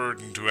become a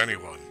burden to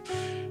anyone.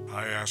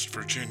 I asked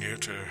Virginia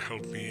to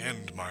help me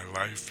end my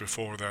life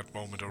before that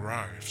moment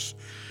arrives.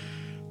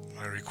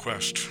 My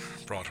request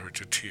brought her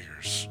to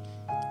tears.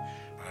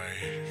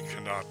 I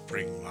cannot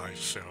bring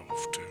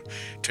myself to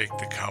take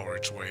the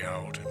coward's way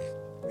out and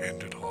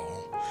end it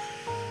all.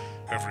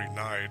 Every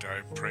night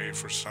I pray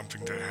for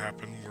something to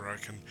happen where I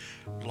can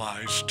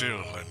lie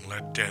still and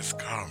let death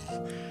come.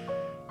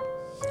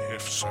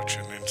 If such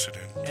an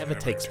incident ever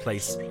takes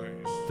place,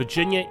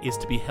 Virginia is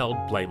to be held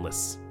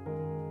blameless.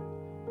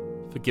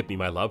 Forgive me,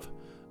 my love.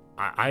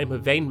 I am a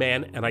vain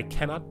man, and I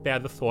cannot bear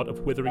the thought of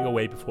withering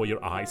away before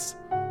your eyes.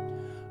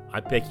 I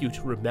beg you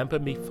to remember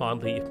me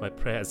fondly if my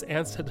prayer is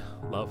answered.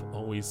 Love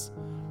always,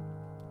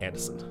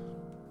 Anderson.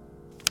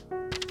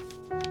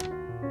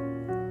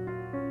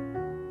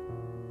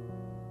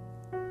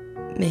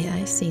 May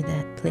I see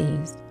that,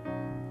 please?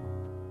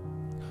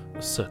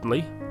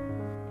 Certainly.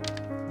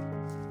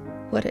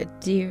 What a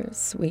dear,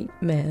 sweet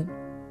man.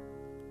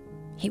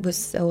 He was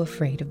so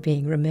afraid of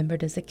being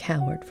remembered as a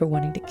coward for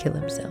wanting to kill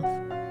himself.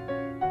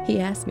 He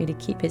asked me to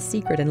keep his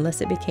secret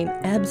unless it became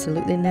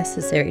absolutely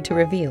necessary to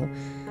reveal,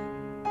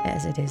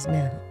 as it is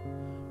now.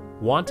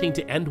 Wanting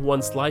to end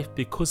one's life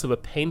because of a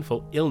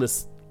painful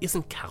illness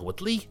isn't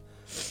cowardly.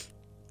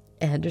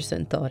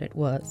 Anderson thought it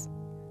was.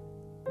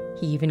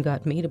 He even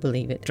got me to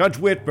believe it. Judge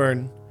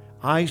Whitburn,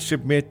 I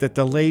submit that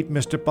the late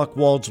Mr.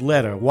 Buchwald's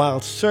letter,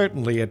 while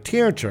certainly a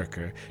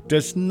tearjerker,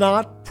 does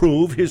not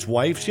prove his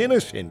wife's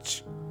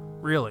innocence.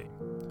 Really?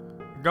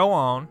 Go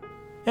on.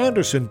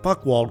 Anderson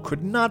Buchwald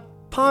could not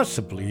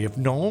possibly have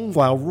known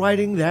while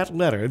writing that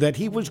letter that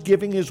he was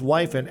giving his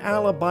wife an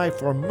alibi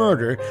for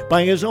murder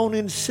by his own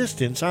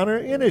insistence on her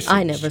innocence.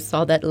 I never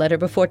saw that letter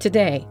before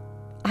today.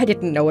 I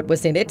didn't know what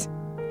was in it.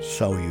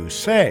 So you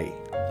say.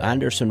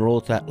 Anderson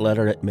wrote that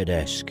letter at my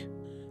desk.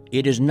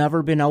 It has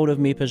never been out of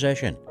me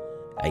possession.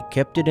 I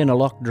kept it in a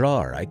locked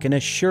drawer. I can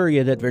assure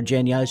you that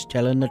Virginia is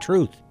telling the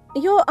truth.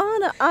 Your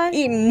Honor,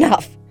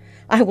 Enough!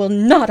 I will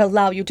not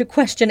allow you to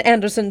question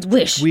Anderson's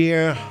wish.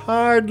 We're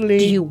hardly...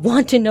 Do you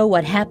want to know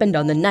what happened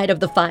on the night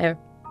of the fire?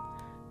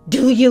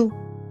 Do you?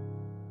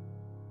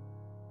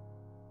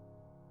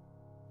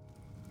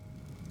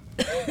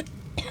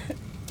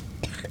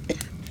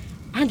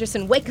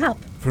 Anderson, wake up.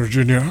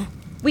 Virginia?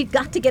 We've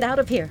got to get out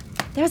of here.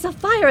 There's a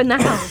fire in the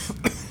house.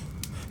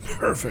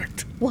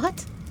 Perfect.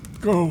 What?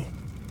 Go.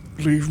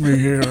 Leave me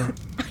here.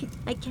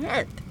 I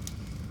can't.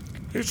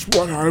 It's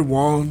what I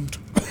want.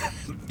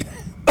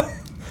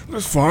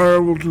 This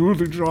fire will do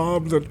the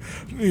job that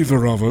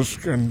neither of us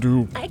can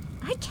do. I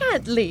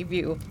can't leave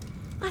you.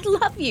 I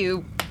love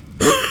you.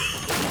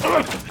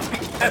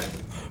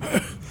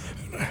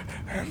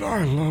 And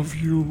I love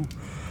you.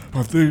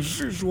 But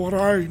this is what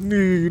I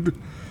need.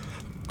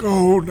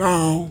 Go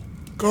now.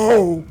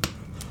 Go.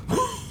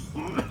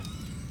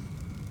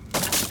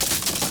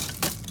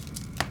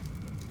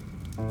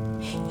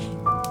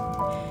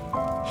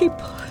 He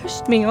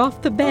pushed me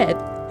off the bed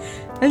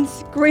and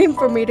screamed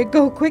for me to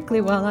go quickly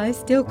while I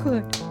still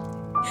could.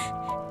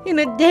 In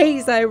a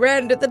daze, I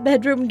ran to the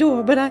bedroom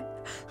door, but I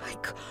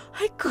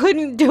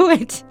couldn't do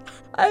it.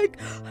 I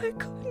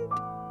couldn't.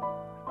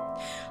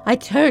 I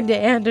turned to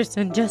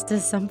Anderson just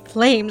as some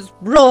flames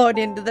roared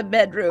into the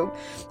bedroom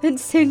and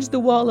singed the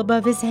wall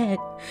above his head.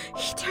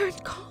 He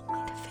turned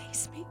calmly to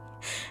face me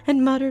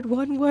and muttered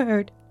one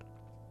word.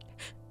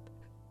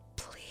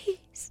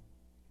 Please.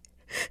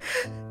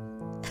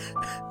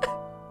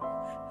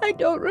 I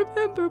don't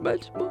remember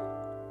much more.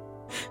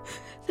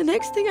 The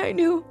next thing I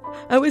knew,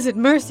 I was at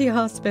Mercy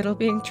Hospital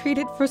being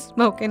treated for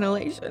smoke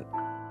inhalation.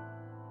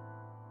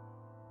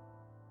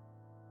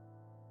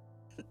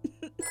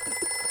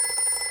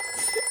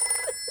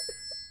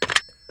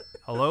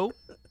 Hello?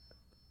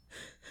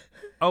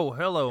 Oh,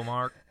 hello,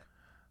 Mark.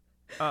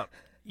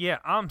 Yeah,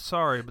 I'm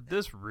sorry, but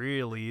this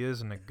really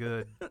isn't a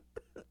good...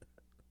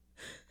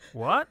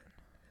 What?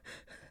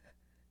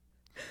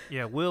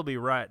 Yeah, we'll be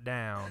right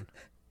down.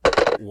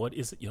 What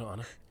is it, Your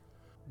Honor?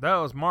 That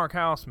was Mark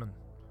Houseman,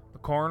 the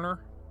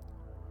coroner.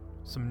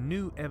 Some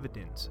new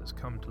evidence has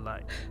come to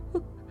light.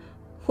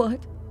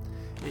 What?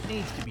 It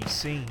needs to be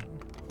seen.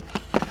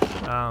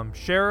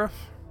 Sheriff,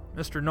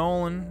 Mr.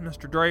 Nolan,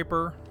 Mr.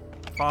 Draper,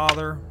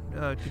 Father,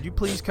 could you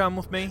please come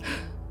with me?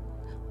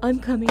 I'm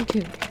coming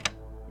too.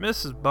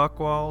 Mrs.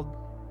 Buchwald,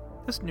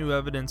 this new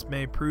evidence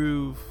may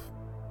prove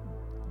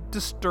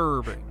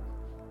disturbing.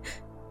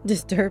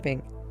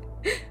 Disturbing?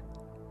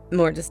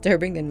 More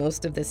disturbing than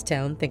most of this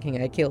town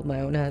thinking I killed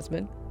my own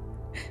husband.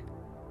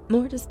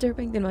 More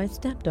disturbing than my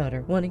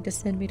stepdaughter wanting to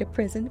send me to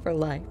prison for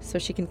life so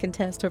she can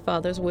contest her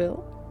father's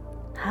will.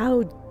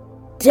 How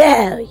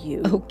dare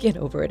you? Oh, get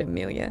over it,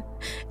 Amelia.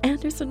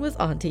 Anderson was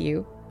onto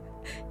you.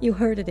 You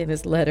heard it in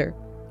his letter.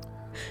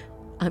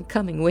 I'm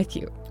coming with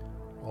you.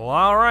 Well,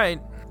 all right.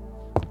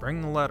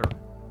 Bring the letter.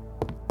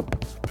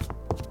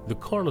 The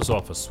coroner's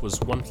office was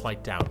one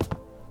flight down.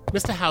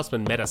 Mr.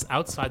 Houseman met us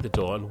outside the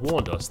door and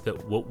warned us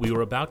that what we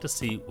were about to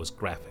see was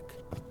graphic.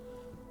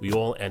 We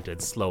all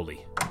entered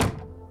slowly.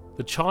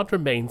 The charred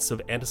remains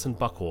of Anderson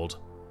Buchwald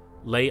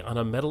lay on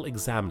a metal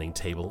examining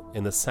table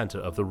in the center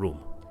of the room.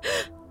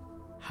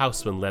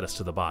 Houseman led us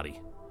to the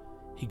body.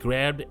 He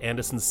grabbed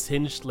Anderson's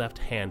singed left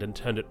hand and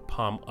turned it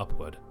palm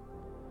upward.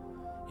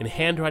 In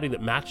handwriting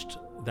that matched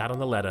that on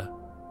the letter,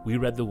 we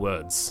read the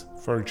words,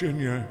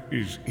 "Virginia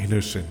is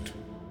innocent."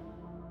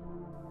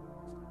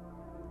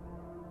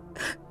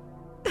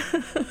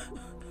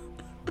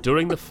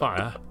 During the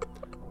fire,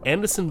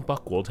 Anderson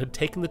Buchwald had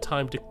taken the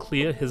time to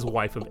clear his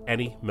wife of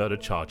any murder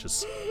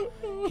charges.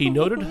 He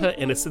noted her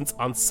innocence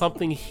on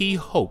something he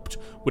hoped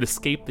would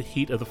escape the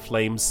heat of the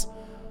flames: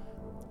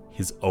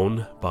 his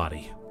own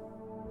body.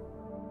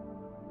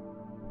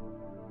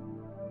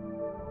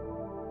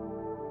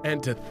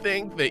 And to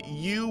think that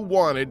you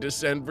wanted to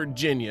send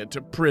Virginia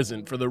to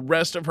prison for the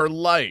rest of her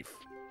life.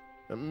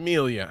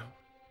 Amelia,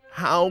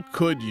 how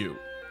could you?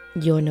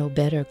 You're no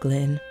better,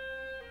 Glenn.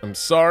 I'm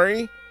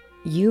sorry?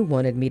 You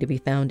wanted me to be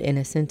found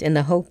innocent in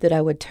the hope that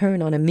I would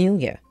turn on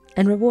Amelia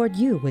and reward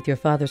you with your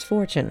father's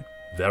fortune.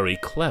 Very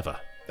clever.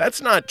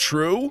 That's not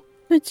true.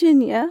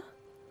 Virginia,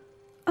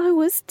 I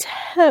was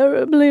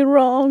terribly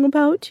wrong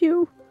about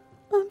you.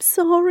 I'm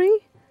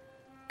sorry.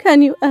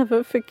 Can you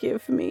ever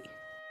forgive me?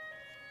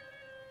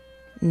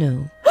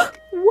 No.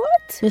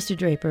 What? Mr.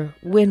 Draper,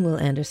 when will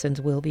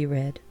Anderson's will be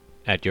read?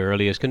 At your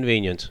earliest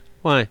convenience.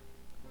 Why?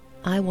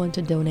 I want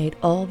to donate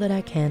all that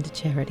I can to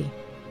charity.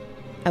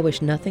 I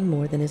wish nothing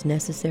more than is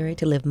necessary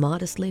to live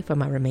modestly for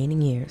my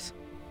remaining years.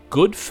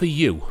 Good for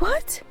you.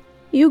 What?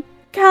 You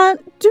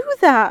can't do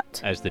that.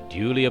 As the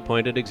duly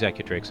appointed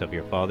executrix of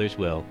your father's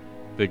will,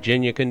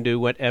 Virginia can do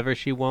whatever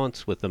she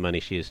wants with the money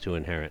she is to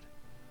inherit.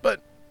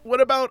 But what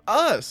about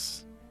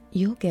us?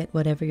 You'll get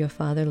whatever your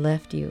father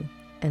left you,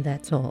 and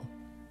that's all.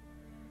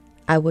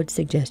 I would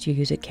suggest you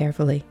use it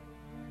carefully.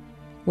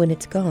 When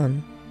it's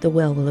gone, the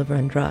well will have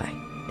run dry.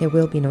 There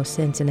will be no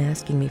sense in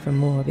asking me for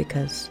more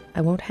because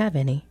I won't have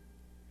any.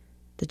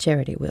 The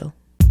charity will.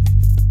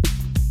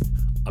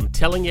 I'm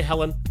telling you,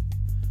 Helen,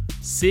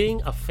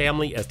 seeing a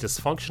family as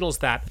dysfunctional as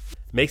that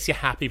makes you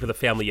happy for the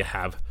family you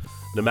have,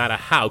 no matter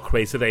how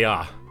crazy they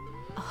are.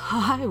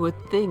 I would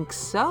think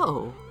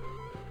so.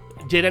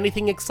 Did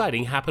anything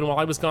exciting happen while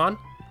I was gone?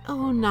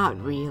 Oh,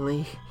 not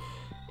really.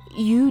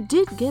 You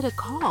did get a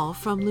call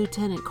from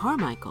Lieutenant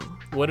Carmichael.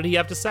 What did he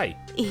have to say?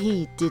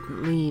 He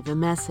didn't leave a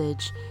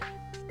message.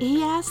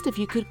 He asked if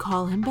you could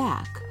call him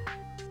back.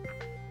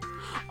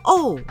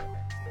 Oh,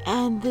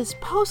 and this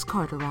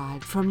postcard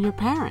arrived from your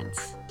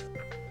parents.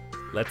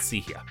 Let's see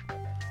here.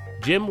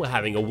 Jim, we're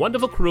having a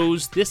wonderful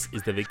cruise. This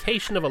is the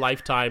vacation of a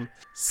lifetime.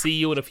 See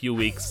you in a few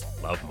weeks.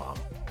 Love, Mom.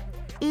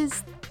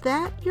 Is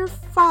that your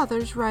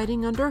father's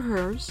writing under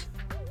hers?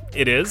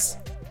 It is.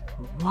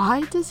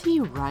 Why does he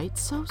write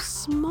so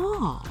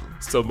small?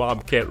 So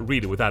Mom can't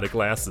read it without her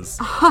glasses.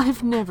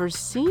 I've never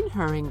seen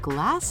her in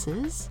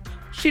glasses.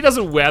 She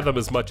doesn't wear them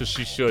as much as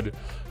she should.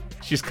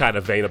 She's kind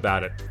of vain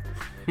about it.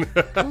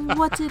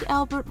 What did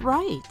Albert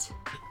write?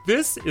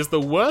 This is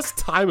the worst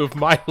time of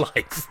my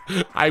life.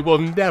 I will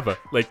never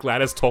let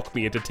Gladys talk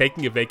me into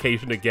taking a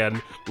vacation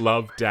again.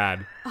 Love,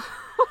 Dad.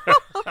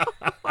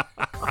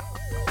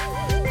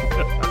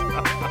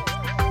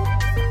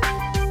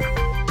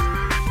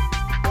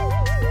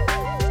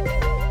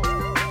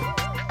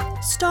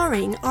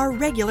 Starring our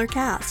regular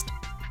cast,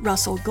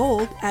 Russell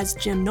Gold as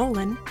Jim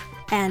Nolan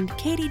and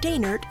Katie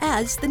Daynert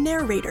as the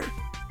narrator.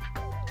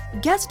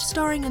 Guest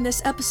starring in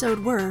this episode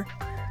were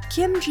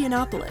Kim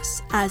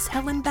Giannopoulos as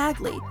Helen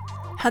Bagley,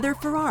 Heather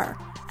Farrar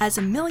as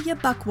Amelia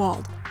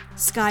Buchwald,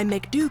 Sky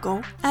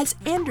McDougal as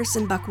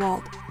Anderson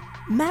Buchwald,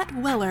 Matt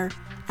Weller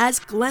as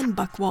Glenn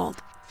Buchwald,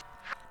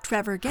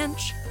 Trevor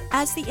Gensch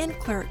as the inn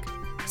clerk,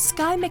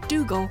 Sky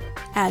McDougal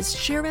as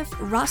Sheriff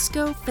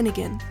Roscoe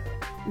Finnegan,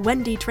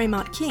 Wendy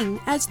Tremont King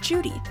as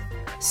Judy,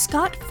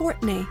 Scott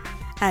Fortney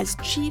as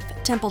Chief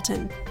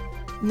Templeton,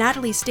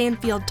 Natalie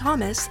Stanfield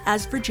Thomas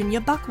as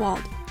Virginia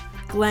Buchwald,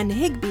 Glenn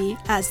Higby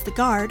as the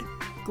guard,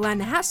 Glenn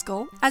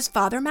Haskell as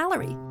Father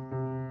Mallory,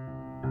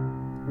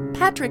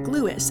 Patrick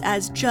Lewis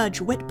as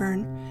Judge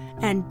Whitburn,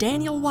 and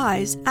Daniel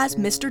Wise as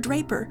Mr.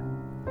 Draper.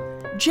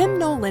 Jim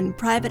Nolan,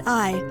 Private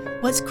Eye,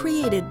 was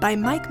created by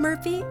Mike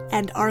Murphy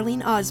and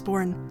Arlene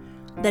Osborne.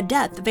 The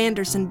Death of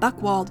Anderson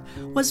Buchwald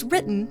was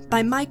written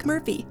by Mike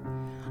Murphy.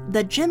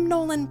 The Jim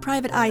Nolan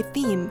Private Eye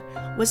theme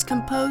was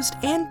composed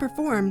and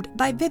performed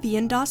by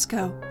Vivian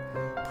Dosco.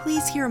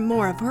 Please hear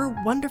more of her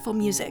wonderful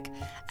music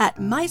at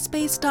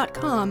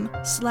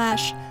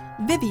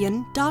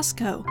myspace.com/Vivian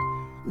Dosco.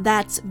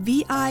 That's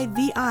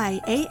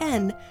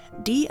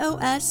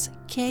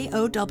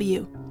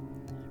VIVIANDOSKOW.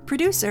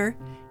 Producer,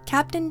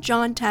 Captain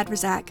John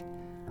Tadrazak.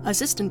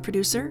 Assistant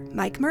producer,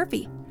 Mike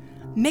Murphy.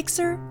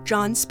 Mixer,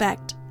 John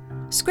Specht.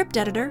 Script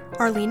editor,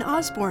 Arlene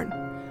Osborne.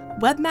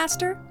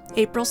 Webmaster,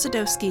 April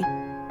Sadowski.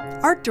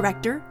 Art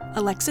director,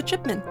 Alexa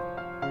Chipman.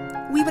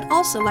 We would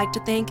also like to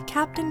thank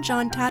Captain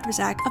John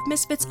Tadrazak of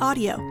Misfits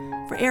Audio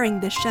for airing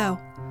this show.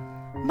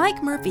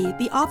 Mike Murphy,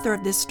 the author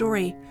of this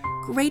story,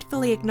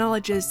 gratefully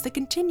acknowledges the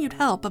continued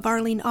help of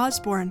Arlene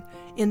Osborne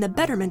in the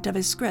betterment of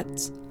his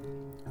scripts.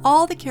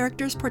 All the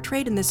characters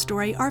portrayed in this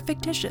story are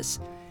fictitious,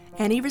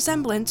 Any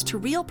resemblance to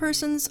real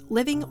persons,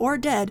 living or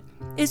dead,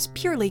 is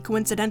purely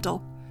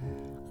coincidental.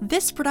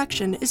 This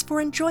production is for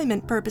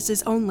enjoyment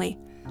purposes only.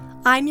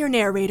 I'm your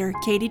narrator,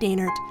 Katie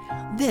Dainert.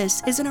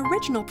 This is an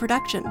original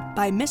production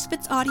by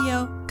Misfits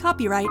Audio,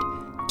 copyright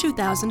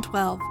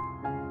 2012.